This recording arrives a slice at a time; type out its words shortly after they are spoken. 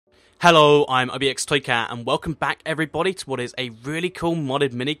Hello, I'm OBX Toycat, and welcome back everybody to what is a really cool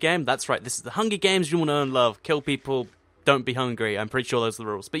modded minigame. That's right, this is the Hunger Games you all know and love. Kill people, don't be hungry. I'm pretty sure those are the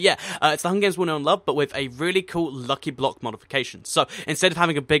rules. But yeah, it's the Hunger Games we all know and love, but with a really cool lucky block modification. So instead of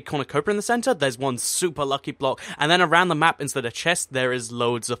having a big cornucopia in the center, there's one super lucky block, and then around the map, instead of chests, there is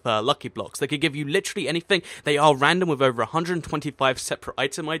loads of lucky blocks. They could give you literally anything. They are random with over 125 separate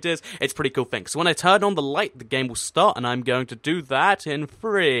item ideas. It's a pretty cool thing. So when I turn on the light, the game will start, and I'm going to do that in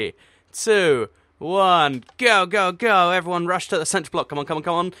 3, 2, 1, go, go, go. Everyone rush to the center block. Come on, come on,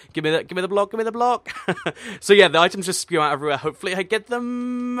 come on. Give me the block, give me the block. So yeah, the items just spew out everywhere. Hopefully I get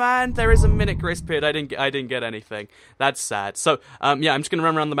them, and there is a minute grace period. I didn't get anything. That's sad. So, yeah, I'm just gonna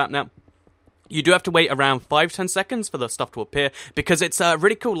run around the map now. You do have to wait around 5-10 seconds for the stuff to appear, because it's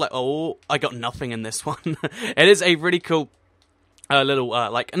really cool, like, oh, I got nothing in this one. It is a really cool little,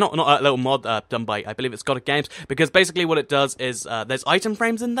 not a little mod done by, I believe it's Elgato Games, because basically what it does is, there's item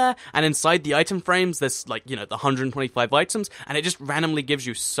frames in there, and inside the item frames, there's, like, you know, the 125 items, and it just randomly gives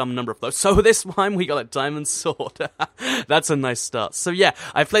you some number of those. So this time, we got a diamond sword. That's a nice start. So yeah,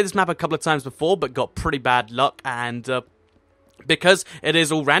 I've played this map a couple of times before, but got pretty bad luck, and, because it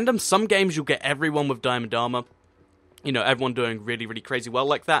is all random, some games you'll get everyone with diamond armor. You know, everyone doing really, really crazy well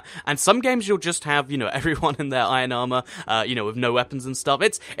like that. And some games you'll just have, you know, everyone in their iron armor, you know, with no weapons and stuff.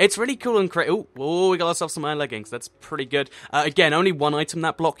 It's really cool and crazy. Oh, we got ourselves some iron leggings. That's pretty good. Again, only one item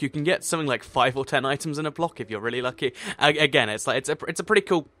that block. You can get something like 5 or 10 items in a block if you're really lucky. Again, it's a pretty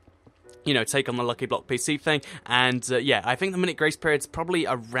cool, you know, take on the Lucky Block PC thing. And, yeah, I think the minute grace period's probably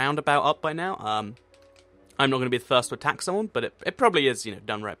around about up by now. I'm not going to be the first to attack someone, but it probably is, you know,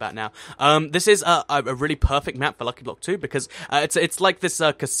 done right about now. This is a really perfect map for Lucky Block 2, because it's like this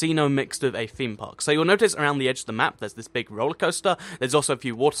casino mixed with a theme park. So you'll notice around the edge of the map, there's this big roller coaster. There's also a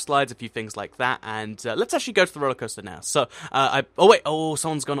few water slides, a few things like that, and let's actually go to the roller coaster now. So,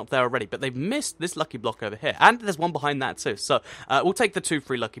 someone's gone up there already, but they've missed this Lucky Block over here, and there's one behind that too. So, we'll take the 2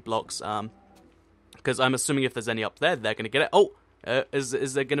 free Lucky Blocks, because I'm assuming if there's any up there, they're going to get it. Oh!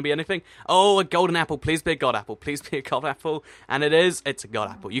 Is there going to be anything? Oh, a golden apple. Please be a god apple. Please be a god apple. And it is. It's a god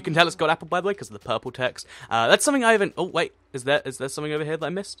apple. You can tell it's god apple, by the way, because of the purple text. That's something I haven't... Oh, wait. Is there something over here that I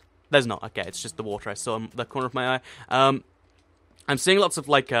missed? There's not. Okay, it's just the water I saw in the corner of my eye. I'm seeing lots of,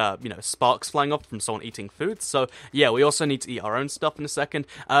 like, you know, sparks flying off from someone eating food. So, yeah, we also need to eat our own stuff in a second.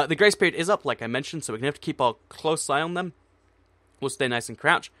 The grace period is up, like I mentioned, so we're going to have to keep our close eye on them. We'll stay nice and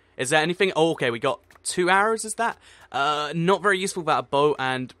crouch. Is there anything? Oh, okay, we got 2 arrows, is that? Not very useful without a bow,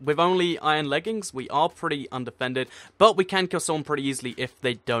 and with only iron leggings, we are pretty undefended, but we can kill someone pretty easily if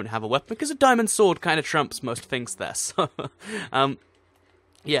they don't have a weapon, because a diamond sword kind of trumps most things there, so,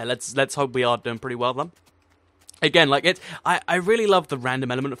 yeah, let's hope we are doing pretty well then. Again, like, I really love the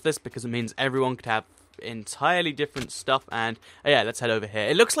random element of this, because it means everyone could have entirely different stuff, and yeah, let's head over here.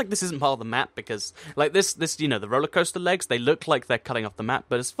 It looks like this isn't part of the map, because like this you know, the roller coaster legs, they look like they're cutting off the map,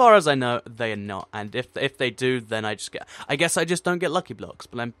 but as far as I know, they are not. And if they do, then I guess I just don't get lucky blocks.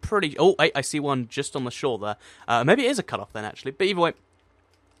 But I'm pretty... Oh, I see one just on the shore there. Maybe it is a cutoff then, actually. But either way,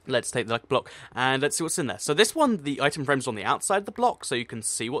 let's take the lucky block and let's see what's in there. So this one, the item frame's on the outside of the block, so you can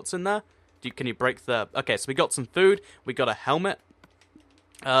see what's in there. Can you break the... Okay, so we got some food, we got a helmet.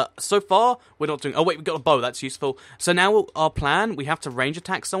 So far, we're not doing... Oh, wait, we got a bow. That's useful. So now our plan, we have to range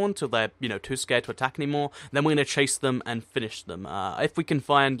attack someone till they're, you know, too scared to attack anymore. Then we're going to chase them and finish them. If we can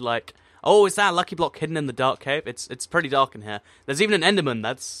find, like... Oh, is that a lucky block hidden in the dark cave? It's pretty dark in here. There's even an Enderman.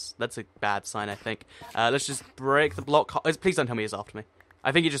 That's a bad sign, I think. Let's just break the block. Please don't tell me he's after me.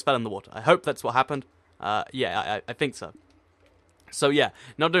 I think he just fell in the water. I hope that's what happened. Yeah, I think so. So yeah,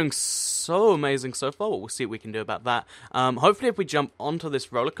 not doing so amazing so far, but we'll see what we can do about that. Hopefully if we jump onto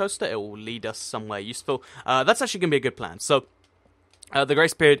this roller coaster, it will lead us somewhere useful. That's actually going to be a good plan. So, the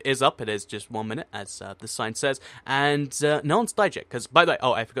grace period is up. It is just 1 minute, as the sign says. And no one's died yet, because, by the way,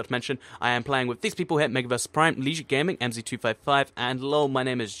 oh, I forgot to mention, I am playing with these people here, Megaverse Prime, Leisure Gaming, MZ255, and lol, my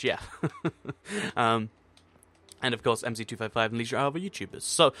name is Jeff. And of course, MZ255 and Leisure are other YouTubers.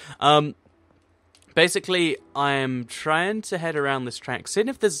 So, basically, I'm trying to head around this track, seeing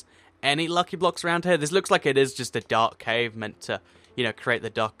if there's any lucky blocks around here. This looks like it is just a dark cave meant to, you know, create the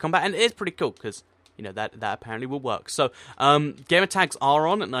dark combat, and it is pretty cool, because, you know, that apparently will work. So, gamer tags are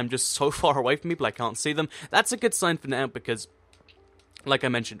on, and I'm just so far away from people I can't see them. That's a good sign for now, because, like I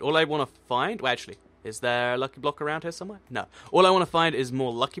mentioned, all I want to find... Well, actually, is there a lucky block around here somewhere? No. All I want to find is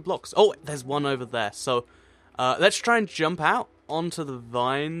more lucky blocks. Oh, there's one over there. So, let's try and jump out onto the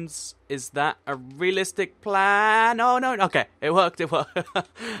vines. Is that a realistic plan? Oh, no. Okay, it worked.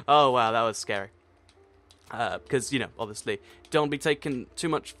 Oh, wow, that was scary. Because, you know, obviously, don't be taking too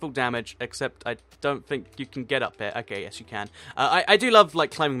much full damage, except I don't think you can get up here. Okay, yes, you can. I do love,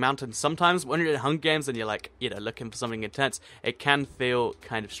 like, climbing mountains sometimes. When you're in Hunger Games and you're, like, you know, looking for something intense, it can feel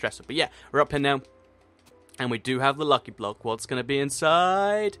kind of stressful. But yeah, we're up here now, and we do have the lucky block. What's going to be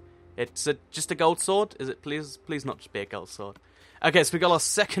inside? It's just a gold sword? Is it? Please not just be a gold sword. Okay, so we got our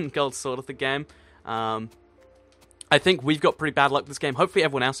second gold sword of the game. I think we've got pretty bad luck this game. Hopefully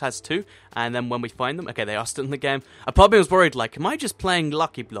everyone else has too. And then when we find them... Okay, they are still in the game. A part of me was worried, like, am I just playing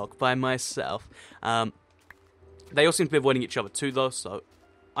Lucky Block by myself? They all seem to be avoiding each other too, though, so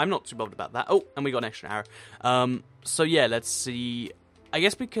I'm not too bothered about that. Oh, and we got an extra arrow. So yeah, let's see. I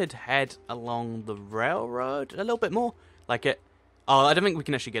guess we could head along the railroad a little bit more. Like it... Oh, I don't think we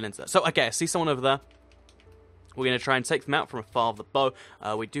can actually get into that. So, okay, I see someone over there. We're going to try and take them out from afar with the bow.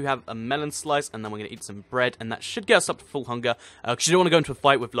 We do have a melon slice, and then we're going to eat some bread, and that should get us up to full hunger. Because you don't want to go into a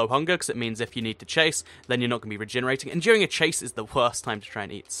fight with low hunger, because it means if you need to chase, then you're not going to be regenerating. And during a chase is the worst time to try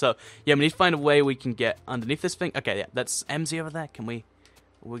and eat. So, yeah, we need to find a way we can get underneath this thing. Okay, yeah, that's MZ over there. Can we...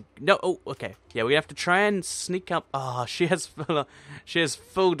 No, oh, okay. Yeah, we have to try and sneak up. Ah, she has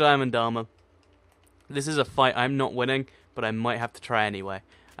full diamond armor. This is a fight I'm not winning, but I might have to try anyway.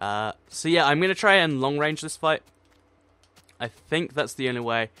 So yeah, I'm going to try and long range this fight. I think that's the only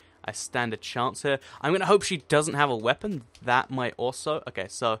way I stand a chance here. I'm going to hope she doesn't have a weapon. That might also... Okay,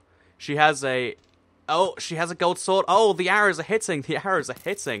 so she has a... Oh, she has a gold sword. Oh, the arrows are hitting. The arrows are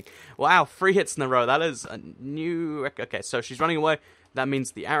hitting. Wow, 3 hits in a row. That is a new... Okay, so she's running away. That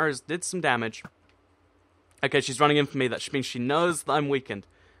means the arrows did some damage. Okay, she's running in for me. That means she knows that I'm weakened.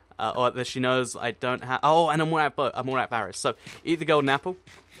 Or that she knows I don't have... Oh, and I'm all out of arrows. So, eat the golden apple.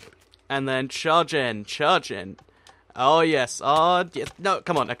 And then charge in. Charge in. Oh, yes. Oh, yes. No,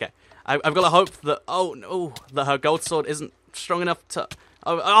 come on. Okay. I've got to hope that... Oh, no. That her gold sword isn't strong enough to...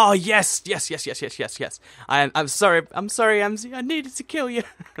 Oh, yes. Yes. I'm sorry. I'm sorry, MZ. I needed to kill you.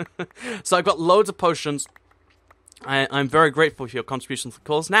 So, I've got loads of potions. I'm very grateful for your contributions to the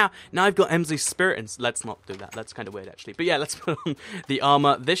cause. Now I've got MZ's spirit, and let's not do that. That's kind of weird, actually. But yeah, let's put on the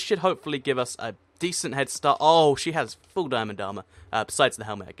armor. This should hopefully give us a decent head start. Oh, she has full diamond armor, besides the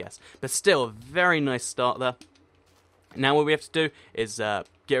helmet, I guess. But still, a very nice start there. Now what we have to do is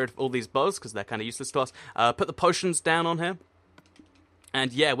get rid of all these bows, because they're kind of useless to us. Put the potions down on here.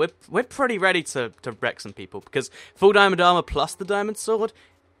 And yeah, we're pretty ready to wreck some people, because full diamond armor plus the diamond sword...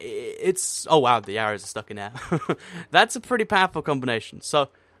 It's... Oh, wow, the arrows are stuck in there. That's a pretty powerful combination. So,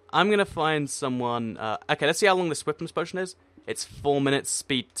 I'm going to find someone... okay, let's see how long the swiftness potion is. It's 4 minutes,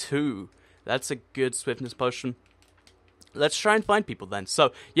 speed 2. That's a good swiftness potion. Let's try and find people then.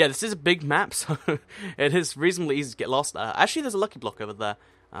 So, yeah, this is a big map, so it is reasonably easy to get lost. Actually, there's a lucky block over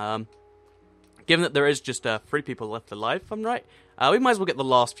there. Given that there is just 3 people left alive, if I'm right, we might as well get the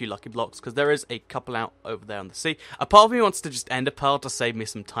last few lucky blocks, because there is a couple out over there on the sea. A part of me wants to just end a pearl to save me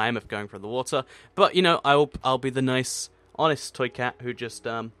some time of going through the water, but, you know, I'll be the nice, honest toy cat who just,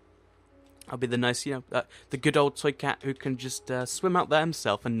 I'll be the nice, you know, the good old toy cat who can just swim out there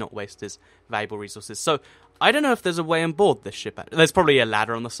himself and not waste his valuable resources. So, I don't know if there's a way on board this ship. There's probably a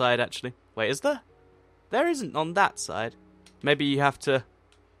ladder on the side, actually. Wait, is there? There isn't on that side. Maybe you have to...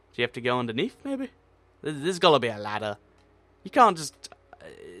 Do you have to go underneath, maybe? There's got to be a ladder. You can't just...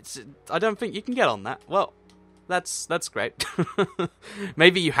 I don't think you can get on that. Well, that's great.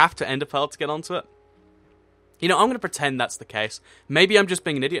 Maybe you have to end a pearl to get onto it. You know, I'm going to pretend that's the case. Maybe I'm just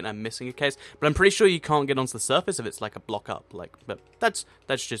being an idiot and I'm missing a case, but I'm pretty sure you can't get onto the surface if it's like a block up. But that's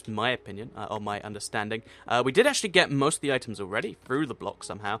just my opinion, or my understanding. We did actually get most of the items already through the block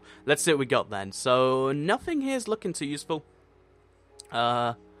somehow. Let's see what we got then. So, nothing here is looking too useful.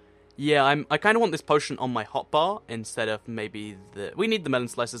 Yeah, I kind of want this potion on my hotbar instead of maybe the... We need the melon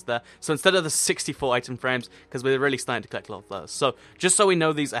slices there. So instead of the 64 item frames, because we're really starting to collect a lot of those. So just so we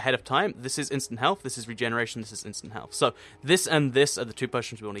know these ahead of time, this is instant health, this is regeneration, this is instant health. So this and this are the 2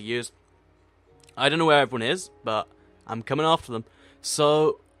 potions we want to use. I don't know where everyone is, but I'm coming after them.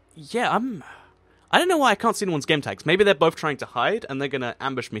 So, yeah, I don't know why I can't see anyone's game tags. Maybe they're both trying to hide and they're going to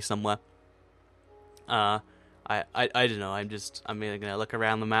ambush me somewhere. I don't know, I'm going to look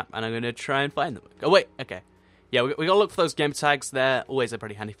around the map and I'm going to try and find them. Oh, wait, okay. Yeah, we got to look for those game tags. They're always a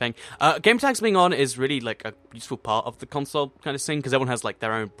pretty handy thing. Game tags being on is really, like, a useful part of the console kind of thing, because everyone has, like,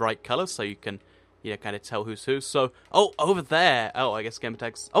 their own bright colors, so you can, you know, kind of tell who's who. So, oh, over there. Oh, I guess game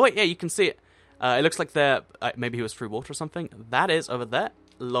tags. Oh, wait, yeah, you can see it. It looks like they're, maybe he was through water or something. That is over there.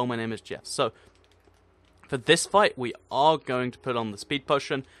 Hello, my name is Jeff. So, for this fight, we are going to put on the speed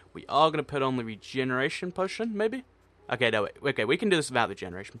potion. We are going to put on the regeneration potion, maybe? Okay, no, wait. Okay, we can do this without the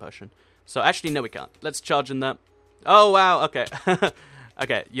regeneration potion. So, actually, no, we can't. Let's charge in that. Oh, wow, okay.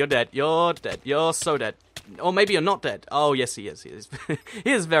 Okay, you're dead. You're dead. You're so dead. Or maybe you're not dead. Oh, yes, he is. He is.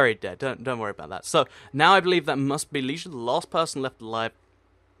 He is very dead. Don't worry about that. So, now I believe that must be Leisure, the last person left alive.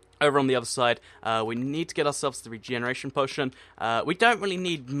 Over on the other side, we need to get ourselves the regeneration potion. We don't really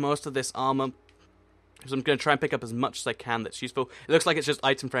need most of this armor, so I'm going to try and pick up as much as I can that's useful. It looks like it's just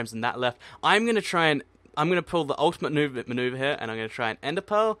item frames and that left. I'm going to pull the ultimate maneuver here, and I'm going to try and ender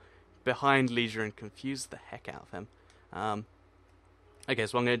pearl behind Leisure and confuse the heck out of him. Okay,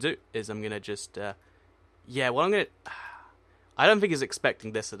 so what I'm going to do is I'm going to just... yeah, what I'm going to... I don't think he's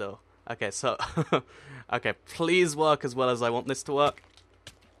expecting this at all. Okay, so... okay, please work as well as I want this to work.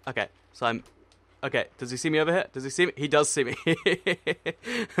 Okay, so I'm... Okay, does he see me over here? Does he see me? He does see me.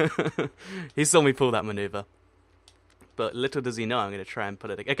 He saw me pull that maneuver. But little does he know I'm going to try and put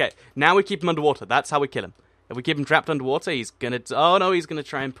it... Okay, now we keep him underwater. That's how we kill him. If we keep him trapped underwater, he's going to... Oh, no, he's going to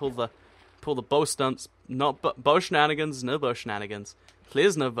try and pull the bow stunts. Not bow shenanigans. No bow shenanigans.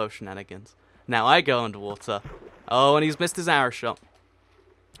 Please, no bow shenanigans. Now I go underwater. Oh, and he's missed his arrow shot.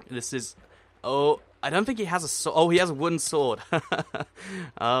 This is... Oh, I don't think he has a sword. Oh, he has a wooden sword.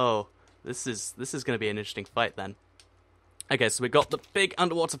 Oh, this is going to be an interesting fight then. Okay, so we got the big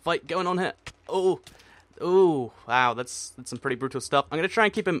underwater fight going on here. Oh, ooh, wow, that's some pretty brutal stuff. I'm going to try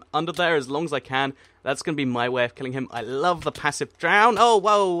and keep him under there as long as I can. That's going to be my way of killing him. I love the passive drown. Oh,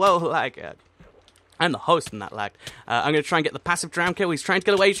 whoa, lag. I'm the host in that lag. I'm going to try and get the passive drown kill. He's trying to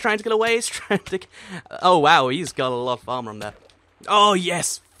get away. He's trying to get away. He's trying to... Oh, wow, he's got a lot of armor on there. Oh,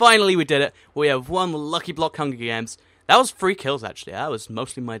 yes, finally we did it. We have won the Lucky Block Hunger Games. That was 3 kills, actually. That was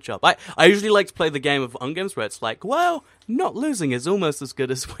mostly my job. I usually like to play the game of Hunger Games where it's like, well, not losing is almost as good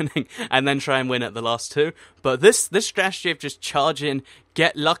as winning, and then try and win at the last 2. But this strategy of just charge in,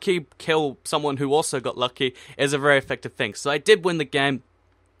 get lucky, kill someone who also got lucky is a very effective thing. So I did win the game.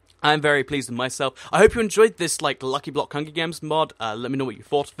 I'm very pleased with myself. I hope you enjoyed this, like, Lucky Block Hunger Games mod. Let me know what you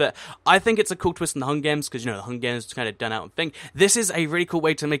thought of it. I think it's a cool twist in the Hunger Games, because, you know, the Hunger Games is kind of done out thing. This is a really cool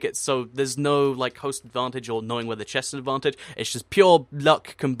way to make it so there's no, like, host advantage or knowing where the chest is advantage. It's just pure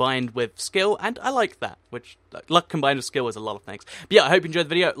luck combined with skill, and I like that, which, luck combined with skill is a lot of things. But yeah, I hope you enjoyed the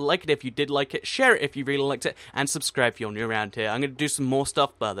video. Like it if you did like it, share it if you really liked it, and subscribe if you're new around here. I'm going to do some more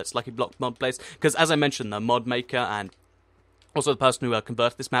stuff that's Lucky Block mod plays, because as I mentioned, the mod maker and also the person who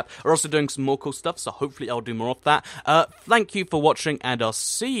converted this map are also doing some more cool stuff, so hopefully I'll do more of that. Thank you for watching, and I'll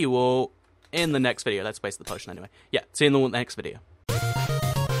see you all in the next video. Let's waste the potion anyway. Yeah, see you in the next video.